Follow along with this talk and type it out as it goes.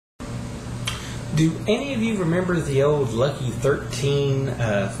Do any of you remember the old Lucky 13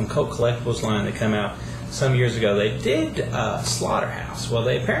 from Colt Collectibles line that came out some years ago? They did Slaughterhouse. Well,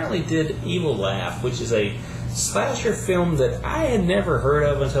 they apparently did Evil Laugh, which is a slasher film that I had never heard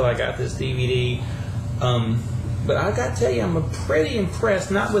of until I got this DVD. But I got to tell you, I'm pretty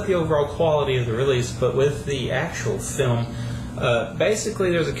impressed, not with the overall quality of the release, but with the actual film.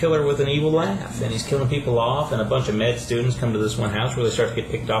 Basically, there's a killer with an evil laugh, and he's killing people off, and a bunch of med students come to this one house where they start to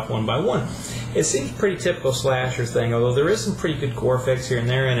get picked off one by one. It seems pretty typical slasher thing, although there is some pretty good gore effects here and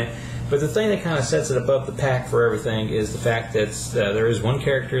there in it. But the thing that kind of sets it above the pack for everything is the fact that there is one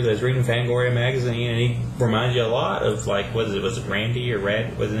character that's reading Fangoria magazine, and he reminds you a lot of, like, was it Randy or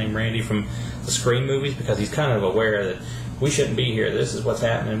Rad? Was his name Randy from the Scream movies? Because he's kind of aware that we shouldn't be here. This is what's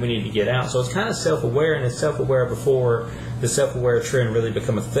happening. We need to get out. So it's kind of self-aware, and it's self-aware before the self-aware trend really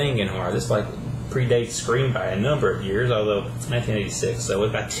become a thing in horror. This predates Scream by a number of years, although it's 1986, so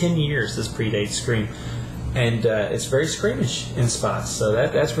about 10 years this predates Scream. And it's very Screamish in spots, so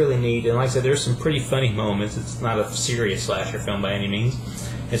that's really neat. And like I said, there's some pretty funny moments. It's not a serious slasher film by any means.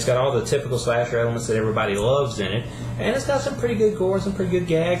 It's got all the typical slasher elements that everybody loves in it, and it's got some pretty good gore, some pretty good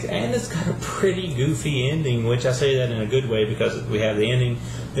gags, and it's got a pretty goofy ending, which I say that in a good way because we have the ending,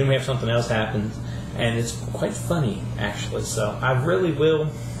 then we have something else happen, and it's quite funny, actually. So I really will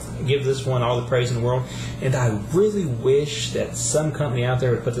give this one all the praise in the world, and I really wish that some company out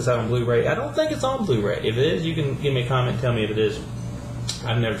there would put this out on Blu-ray. I don't think it's on Blu-ray. If it is, you can give me a comment and tell me if it is.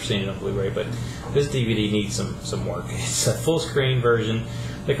 I've never seen it on Blu-ray, but this DVD needs some work. It's a full-screen version,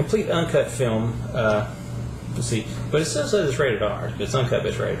 the complete uncut film. Let's see, but it still says it's rated R. It's uncut, but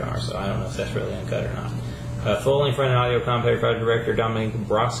it's rated R, so I don't know if that's really uncut or not. Full-length front and audio commentary by director Dominic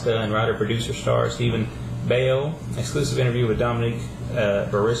Brosca and writer-producer star Stephen Bale. Exclusive interview with Dominic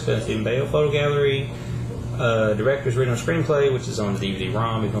Bariska and Stephen Bale. Photo gallery. Director's original screenplay, which is on the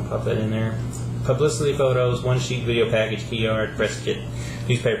DVD-ROM. We're going to pop that in there. Publicity photos, one-sheet video package, key art, press kit,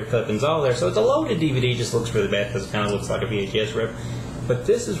 newspaper clippings, all there. So it's a loaded DVD. Just looks really bad because it kind of looks like a VHS rip. But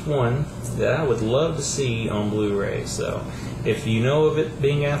this is one that I would love to see on Blu-ray. So if you know of it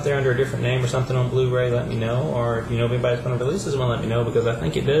being out there under a different name or something on Blu-ray, let me know. Or if you know if anybody's going to release this one, let me know, because I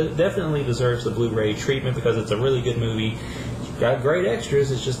think it definitely deserves the Blu-ray treatment because it's a really good movie. It's got great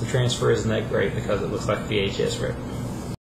extras. It's just the transfer isn't that great because it looks like a VHS rip.